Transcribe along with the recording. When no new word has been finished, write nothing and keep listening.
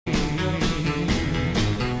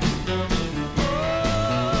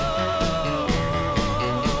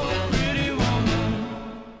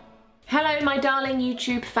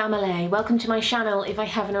YouTube family. Welcome to my channel if I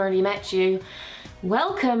haven't already met you.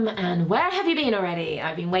 Welcome, and where have you been already?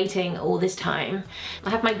 I've been waiting all this time. I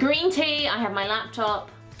have my green tea, I have my laptop,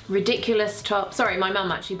 ridiculous top. Sorry, my mum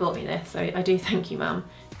actually bought me this, so I do thank you, Mum.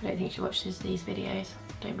 I don't think she watches these videos.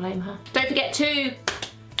 Don't blame her. Don't forget to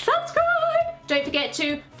subscribe. Don't forget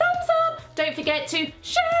to thumbs up. Don't forget to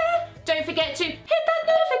share. Don't forget to hit that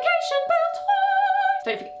notification bell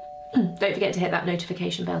twice. Don't forget to hit that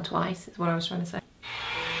notification bell twice, is what I was trying to say.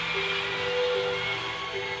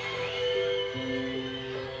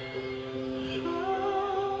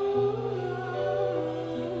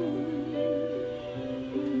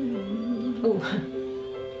 Ooh,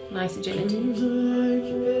 nice agility.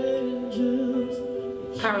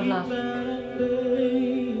 Power of love.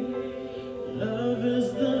 Love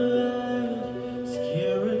is the light,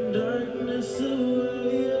 scaring darkness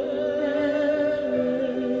away.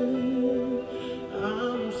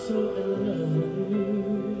 I'm so in love with you.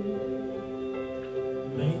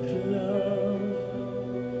 Make love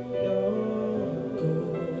your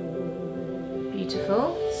goal. Beautiful,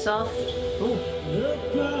 soft. Ooh. The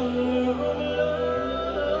power of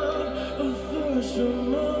love, a force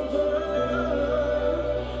from above.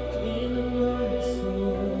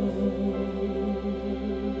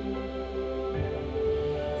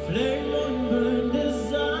 Flame on burn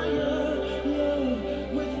desire, love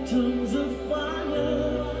with tongues of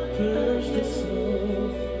fire, purge the soul,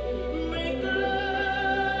 make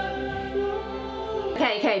love.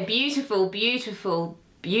 Okay, beautiful, beautiful,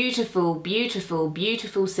 beautiful, beautiful,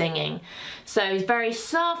 beautiful singing. So it's very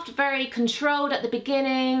soft, very controlled at the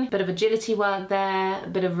beginning, bit of agility work there, a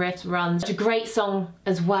bit of riffs, runs. It's a great song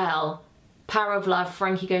as well. Power of Love,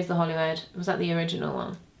 Frankie Goes to Hollywood. Was that the original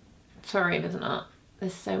one? Sorry if it's not.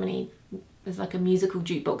 There's so many, there's like a musical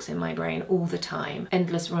jukebox in my brain all the time.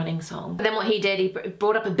 Endless running song. And then what he did, he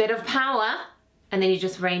brought up a bit of power and then he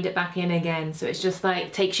just reined it back in again. So it's just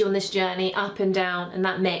like, takes you on this journey up and down, and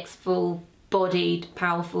that mix, full bodied,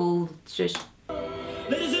 powerful, just...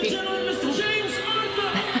 Ladies and gentlemen, Mr. James Arthur!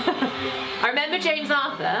 I remember James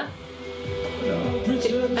Arthur. I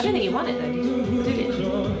don't think he won it though, did he?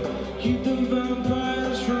 Keep the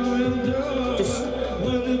vampires from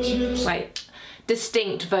wait.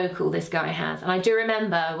 Distinct vocal this guy has, and I do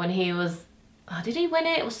remember when he was, oh, did he win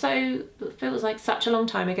it? It feels like such a long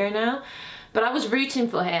time ago now, but I was rooting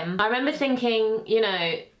for him. I remember thinking, you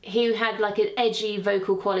know, he had like an edgy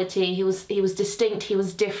vocal quality, he was distinct, he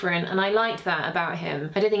was different, and I liked that about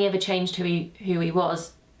him. I don't think he ever changed who he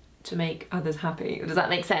was to make others happy. Does that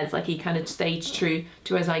make sense? Like he kind of stayed true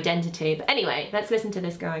to his identity. But anyway, let's listen to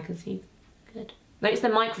this guy because he's good. Notice the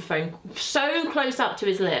microphone so close up to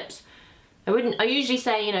his lips. I usually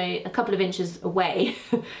say, you know, a couple of inches away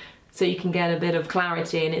so you can get a bit of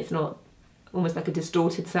clarity and it's not almost like a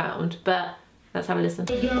distorted sound, but let's have a listen.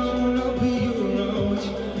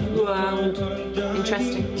 Wow,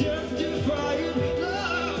 interesting.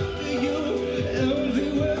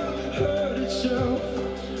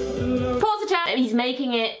 Pause it out. He's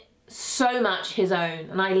making it so much his own,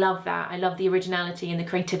 and I love that. I love the originality and the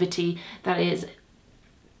creativity that is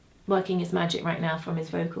working his magic right now from his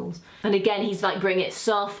vocals. And again, he's like bringing it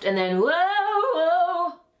soft and then whoa,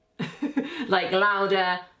 whoa. Like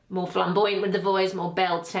louder, more flamboyant with the voice, more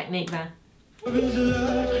belt technique there.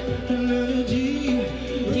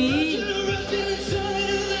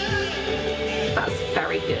 That's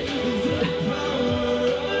very good.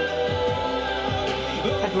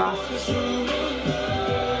 Head rasp.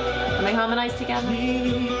 Can they harmonise together?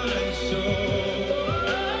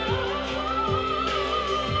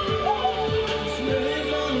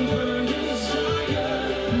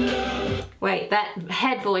 Wait, that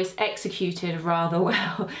head voice executed rather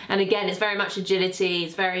well. And again, it's very much agility,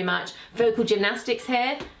 it's very much vocal gymnastics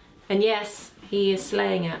here. And yes, he is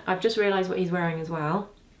slaying it. I've just realised what he's wearing as well.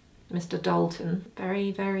 Mr. Dalton.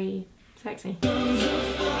 Very, very sexy.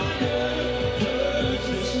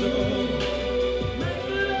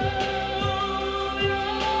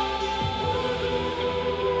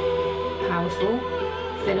 Powerful.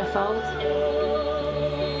 Thinner fold.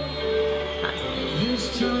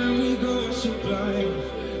 This time we go sublime.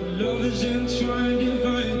 Love is entwined,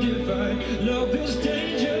 divine. Love is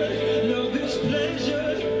danger, love is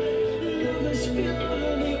pleasure. Love is pure,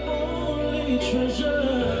 the only treasure.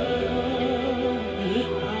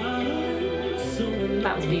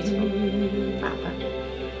 That was beautiful.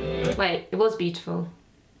 Wait, it was beautiful.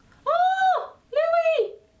 Oh,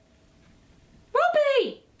 Louis!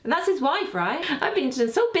 Robbie! And that's his wife, right? I've been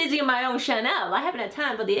so busy in my own Chanel, I haven't had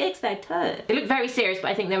time for the X Factor. They look very serious, but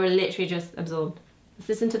I think they were literally just absorbed. Let's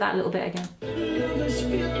listen to that a little bit again. Love is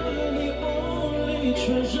pure, the only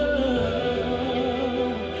treasure.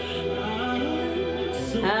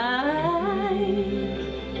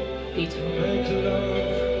 Beautiful.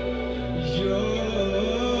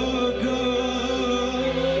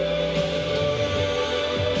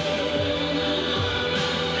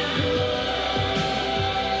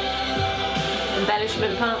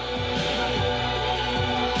 Embellishment part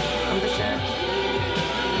on the shirt.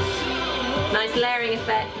 Nice layering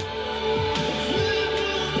effect.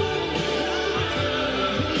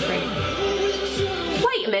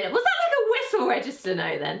 Wait a minute, was that like a whistle register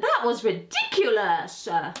note then? That was ridiculous!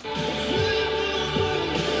 Oh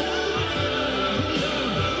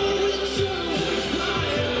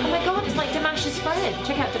my god, it's like Damash's friend.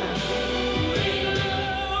 Check out Damash.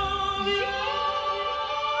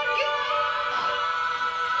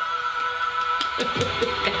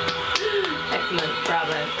 Excellent,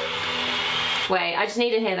 bravo. Wait, I just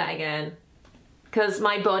need to hear that again. Because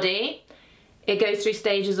my body, it goes through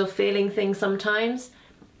stages of feeling things sometimes.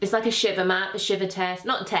 It's like a shiver map, a shiver test.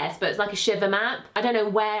 Not a test, but it's like a shiver map. I don't know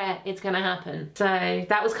where it's gonna happen. So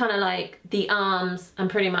that was kind of like the arms and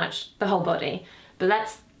pretty much the whole body. But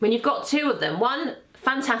that's, when you've got two of them, one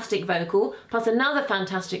fantastic vocal plus another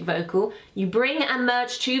fantastic vocal, you bring and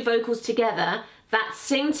merge two vocals together that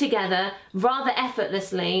sing together rather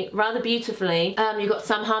effortlessly, rather beautifully. You've got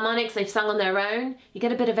some harmonics they've sung on their own. You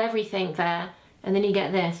get a bit of everything there. And then you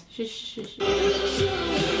get this.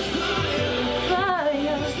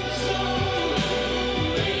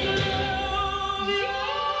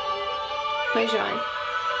 Close your eyes.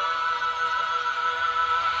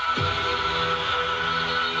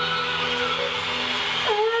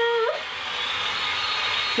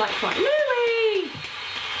 Like what? Louie!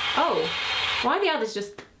 Oh, why are the others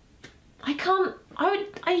just... I can't...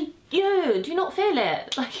 do you not feel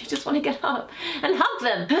it? Like you just want to get up and hug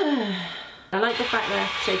them. I like the fact they're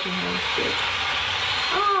shaking hands. Good.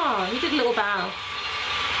 Oh, he did a little bow.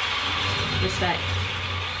 Respect.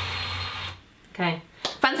 Okay.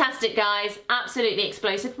 Fantastic, guys. Absolutely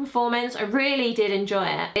explosive performance. I really did enjoy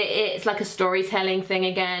it. It's like a storytelling thing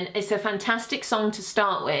again. It's a fantastic song to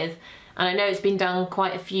start with. And I know it's been done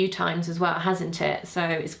quite a few times as well, hasn't it? So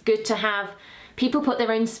it's good to have people put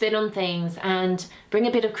their own spin on things and bring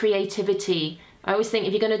a bit of creativity. I always think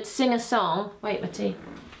if you're going to sing a song... Wait, my tea.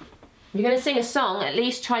 If you're going to sing a song, at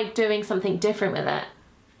least try doing something different with it.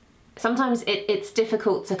 Sometimes it's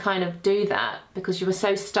difficult to kind of do that because you were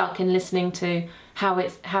so stuck in listening to how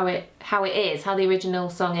the original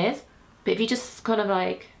song is. But if you just kind of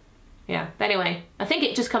like, yeah. But anyway, I think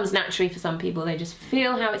it just comes naturally for some people. They just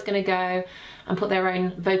feel how it's going to go and put their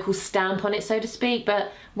own vocal stamp on it, so to speak.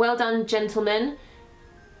 But well done, gentlemen.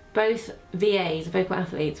 Both VAs, vocal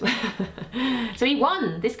athletes. So he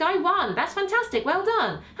won. This guy won. That's fantastic. Well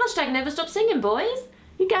done. Hashtag never stop singing, boys.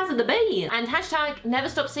 You guys are the bee. And hashtag never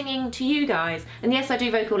stop singing to you guys. And yes, I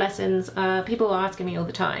do vocal lessons. People are asking me all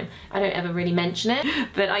the time. I don't ever really mention it,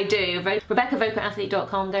 but I do.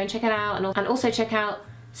 RebeccaVocalAthlete.com. Go and check it out. And also check out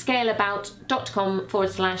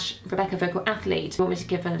scaleabout.com/RebeccaVocalAthlete. If you want me to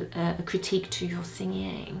give a critique to your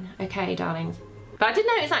singing. Okay, darlings. But I did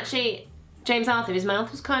notice actually, James Arthur, his mouth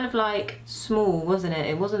was kind of like small, wasn't it?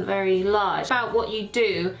 It wasn't very large. About what you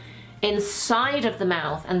do inside of the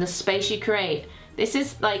mouth and the space you create. This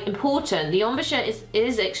is like important. The embouchure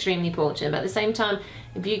is extremely important, but at the same time,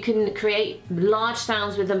 if you can create large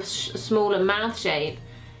sounds with a smaller mouth shape,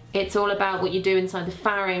 it's all about what you do inside the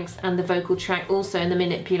pharynx and the vocal tract also, and the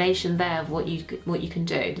manipulation there of what you can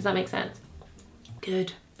do. Does that make sense?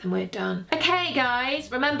 Good. And we're done. Okay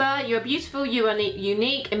guys, remember you're beautiful, you are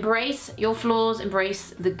unique, embrace your flaws,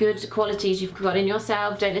 embrace the good qualities you've got in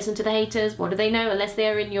yourself, don't listen to the haters. What do they know unless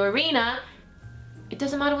they're in your arena? It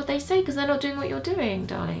doesn't matter what they say because they're not doing what you're doing,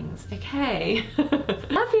 darlings. Okay.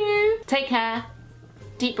 Love you. Take care,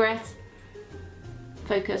 deep breaths,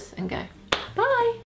 focus and go. Bye.